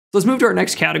Let's move to our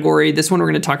next category. This one we're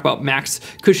going to talk about max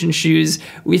cushion shoes.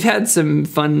 We've had some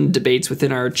fun debates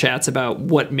within our chats about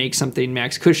what makes something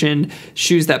max cushion,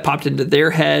 shoes that popped into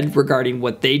their head regarding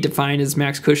what they define as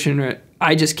max cushion.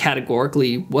 I just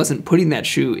categorically wasn't putting that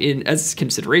shoe in as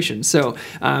consideration. So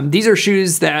these are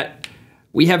shoes that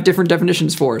we have different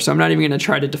definitions for, so I'm not even going to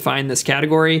try to define this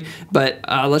category, but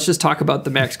let's just talk about the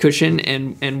max cushion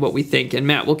and what we think. And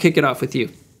Matt, we'll kick it off with you.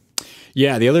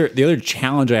 Yeah, the other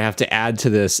challenge I have to add to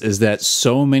this is that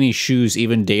so many shoes,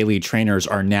 even daily trainers,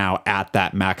 are now at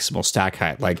that maximal stack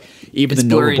height. Like even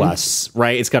the Novoblasts,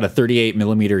 right? It's got a 38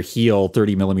 millimeter heel,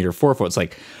 30 millimeter forefoot. It's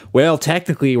like, well,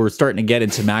 technically we're starting to get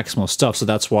into maximal stuff, so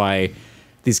that's why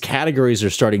these categories are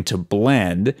starting to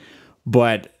blend.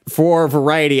 But for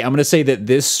variety, I'm going to say that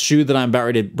this shoe that I'm about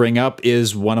ready to bring up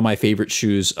is one of my favorite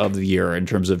shoes of the year in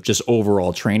terms of just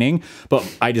overall training. But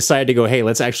I decided to go, hey,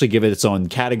 let's actually give it its own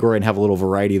category and have a little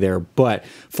variety there. But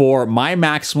for my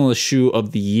maximalist shoe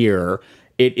of the year,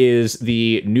 it is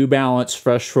the New Balance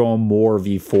Fresh Foam More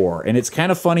V4. And it's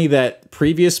kind of funny that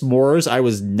previous Mores I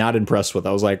was not impressed with.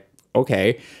 I was like,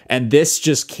 okay. And this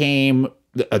just came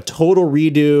a total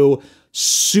redo.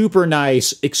 Super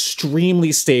nice,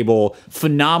 extremely stable,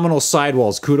 phenomenal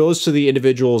sidewalls. Kudos to the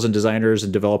individuals and designers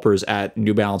and developers at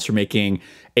New Balance for making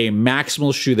a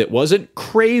maximal shoe that wasn't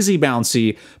crazy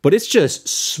bouncy, but it's just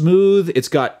smooth. It's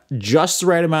got just the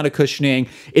right amount of cushioning.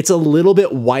 It's a little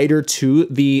bit wider too.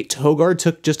 The toe guard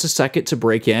took just a second to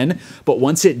break in, but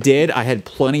once it did, I had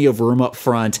plenty of room up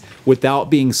front without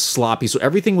being sloppy. So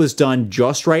everything was done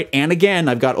just right. And again,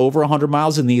 I've got over 100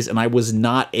 miles in these and I was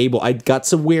not able, I got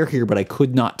some wear here, but I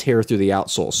could not tear through the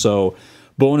outsole. So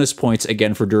bonus points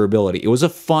again for durability. It was a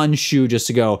fun shoe just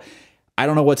to go, I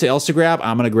don't know what else to grab.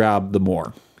 I'm going to grab the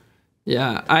More.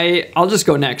 Yeah, I'll just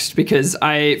go next because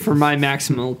for my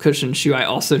maximal cushion shoe, I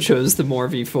also chose the More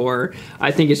V4.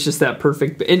 I think it's just that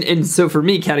perfect. And so for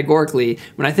me, categorically,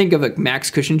 when I think of a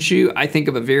max cushion shoe, I think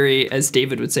of a very, as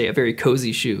David would say, a very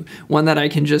cozy shoe. One that I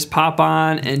can just pop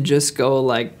on and just go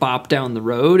like bop down the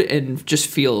road and just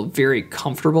feel very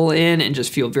comfortable in and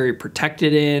just feel very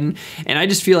protected in. And I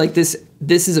just feel like this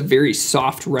is a very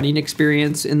soft running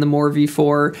experience in the More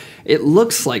V4. It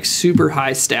looks like super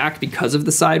high stack because of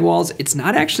the sidewalls. It's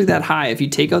not actually that high. If you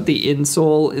take out the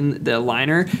insole in the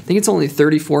liner, I think it's only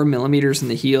 34 millimeters in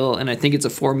the heel, and I think it's a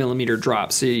 4 millimeter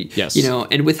drop. So, yes. You know,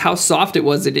 and with how soft it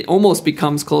was, it almost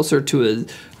becomes closer to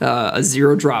a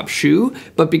zero drop shoe.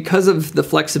 But because of the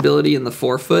flexibility in the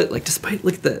forefoot, like despite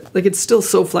it's still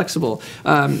so flexible.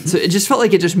 So it just felt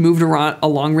like it just moved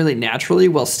along really naturally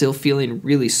while still feeling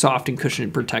really soft and cushioned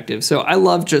and protective. So I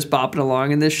love just bopping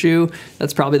along in this shoe.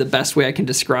 That's probably the best way I can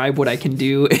describe what I can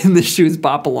do in this shoe is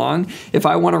bop along. If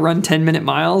I want to run 10-minute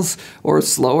miles or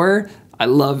slower, I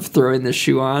love throwing this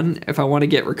shoe on. If I want to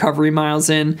get recovery miles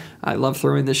in, I love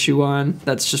throwing this shoe on.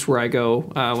 That's just where I go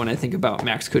when I think about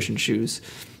max cushion shoes.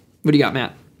 What do you got,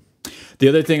 Matt? The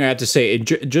other thing I have to say,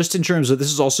 just in terms of this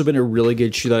has also been a really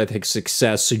good shoe that I think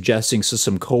success, suggesting to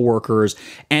some coworkers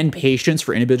and patients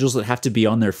for individuals that have to be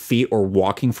on their feet or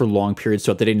walking for long periods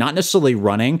throughout the day, not necessarily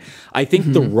running. I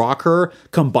think the rocker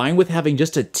combined with having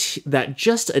just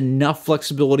just enough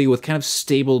flexibility with kind of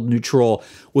stable neutral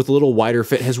with a little wider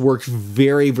fit has worked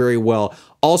very, very well.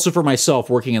 Also for myself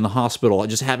working in the hospital,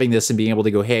 just having this and being able to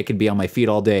go, hey, I can be on my feet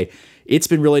all day. It's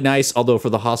been really nice. Although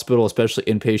for the hospital, especially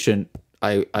inpatient,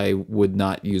 I would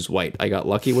not use white. I got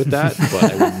lucky with that, but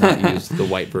I would not use the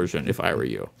white version if I were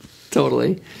you.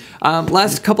 Totally.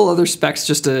 Last couple other specs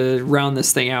just to round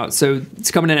this thing out. So it's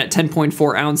coming in at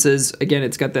 10.4 ounces. Again,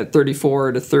 it's got that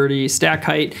 34 to 30 stack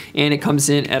height, and it comes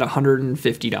in at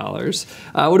 $150.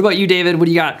 What about you, David? What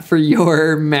do you got for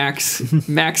your max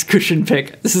cushion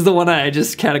pick? This is the one I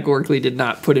just categorically did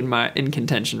not put in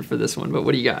contention for this one, but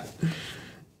what do you got?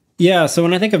 Yeah, so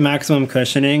when I think of maximum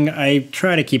cushioning, I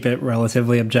try to keep it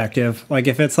relatively objective. Like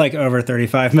if it's like over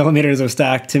 35 millimeters of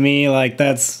stack, to me, like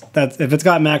that's if it's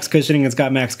got max cushioning, it's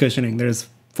got max cushioning. There's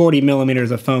 40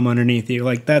 millimeters of foam underneath you,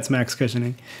 like that's max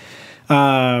cushioning.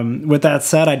 With that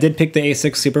said, I did pick the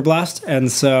A6 Super Blast,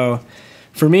 and so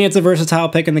for me, it's a versatile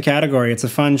pick in the category. It's a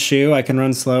fun shoe. I can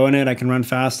run slow in it. I can run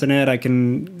fast in it. I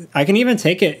can even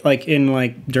take it like in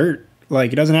like dirt.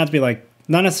 Like it doesn't have to be like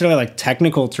not necessarily like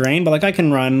technical terrain, but like I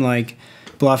can run like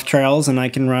bluff trails and I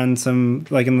can run some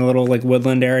like in the little like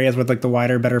woodland areas with like the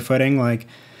wider, better footing. Like,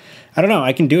 I don't know,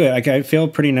 I can do it. Like I feel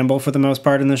pretty nimble for the most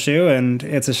part in the shoe, and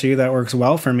it's a shoe that works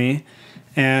well for me.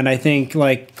 And I think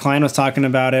like Klein was talking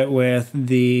about it with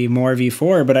the More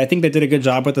V4, but I think they did a good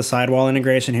job with the sidewall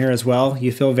integration here as well.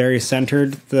 You feel very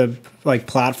centered. The like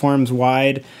platform's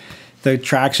wide. the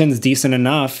traction's decent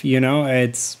enough. You know,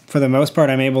 it's for the most part,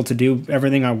 I'm able to do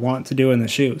everything I want to do in the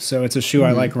shoe. So it's a shoe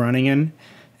I like running in.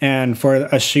 And for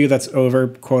a shoe that's over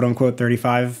quote unquote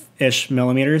 35-ish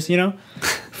millimeters, you know,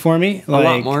 for me, like, a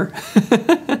lot more.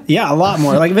 Yeah, a lot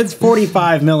more. Like if it's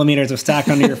 45 millimeters of stack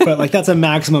under your foot, like that's a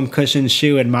maximum cushion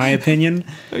shoe in my opinion.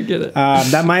 I get it.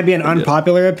 That might be an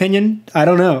unpopular opinion. I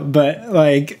don't know, but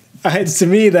like to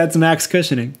me, that's max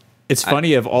cushioning. It's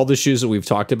funny of all the shoes that we've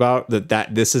talked about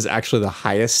that this is actually the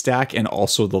highest stack and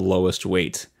also the lowest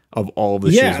weight of all of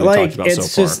the shoes we've talked about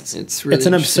so far. It's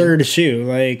an absurd shoe.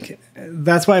 Like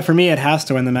that's why for me it has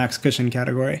to win the max cushion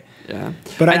category. Yeah,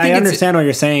 but I understand what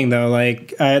you're saying though.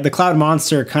 Like the Cloud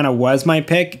Monster kind of was my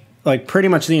pick, like pretty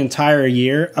much the entire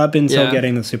year up until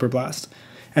getting the Super Blast,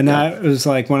 and that was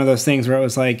like one of those things where it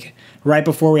was like right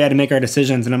before we had to make our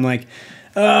decisions, and I'm like,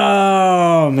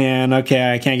 oh man,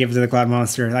 okay, I can't give it to the Cloud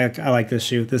Monster. I like this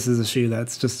shoe. This is a shoe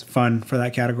that's just fun for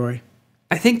that category.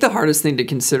 I think the hardest thing to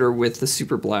consider with the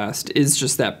Super Blast is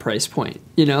just that price point.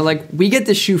 You know, like we get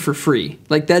the shoe for free.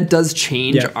 Like that does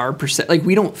change our percent. Like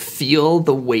we don't feel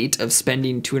the weight of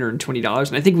spending $220,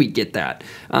 and I think we get that.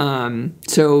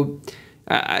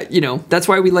 You know, that's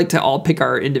why we like to all pick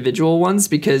our individual ones,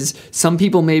 because some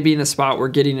people may be in a spot where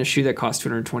getting a shoe that costs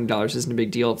 $220 isn't a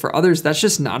big deal. For others, that's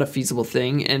just not a feasible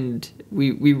thing, and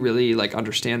we really like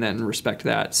understand that and respect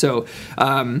that. So,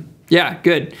 yeah,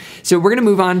 good. So we're gonna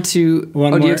move on to. Do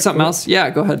you have something else? Yeah,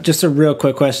 go ahead. Just a real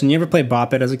quick question. You ever play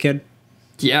Bop It as a kid?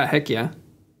 Yeah, heck yeah.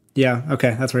 Yeah.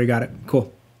 Okay, that's where you got it.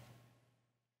 Cool.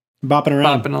 Bopping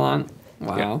around. Bopping along.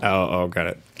 Wow. Yeah. Oh, got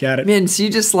it. Got it. Man, so you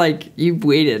just like you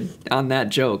waited on that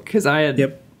joke because I had.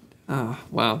 Yep. Oh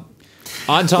wow.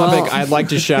 On topic, I'd like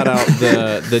to shout out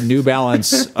the New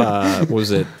Balance.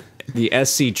 Was it the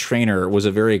SC Trainer? Was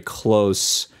a very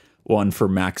close one for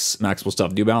maximal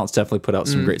stuff. New Balance definitely put out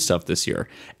some great stuff this year,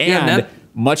 and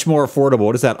much more affordable.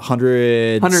 What is that?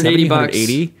 180 bucks.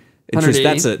 180.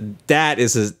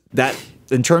 That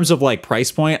in terms of like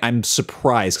price point, I'm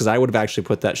surprised because I would have actually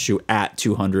put that shoe at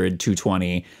 200,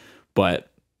 220. But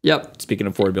speaking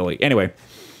of affordability, anyway.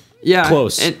 Yeah,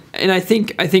 close. And I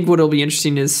think what'll be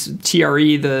interesting is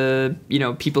TRE.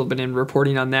 People have been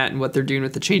reporting on that and what they're doing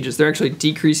with the changes. They're actually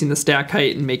decreasing the stack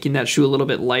height and making that shoe a little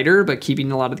bit lighter, but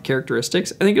keeping a lot of the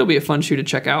characteristics. I think it'll be a fun shoe to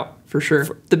check out for sure.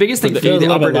 The biggest thing for me, a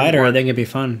little bit lighter, I think it'd be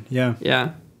fun. Yeah,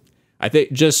 yeah. I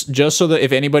think just so that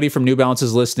if anybody from New Balance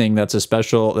is listening,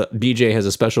 BJ has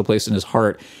a special place in his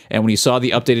heart. And when he saw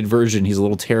the updated version, he's a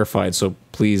little terrified. So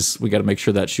please, we got to make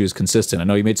sure that shoe is consistent. I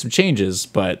know you made some changes,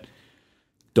 but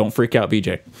don't freak out,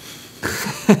 BJ.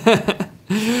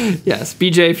 Yes,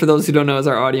 BJ, for those who don't know, is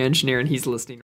our audio engineer, and he's listening.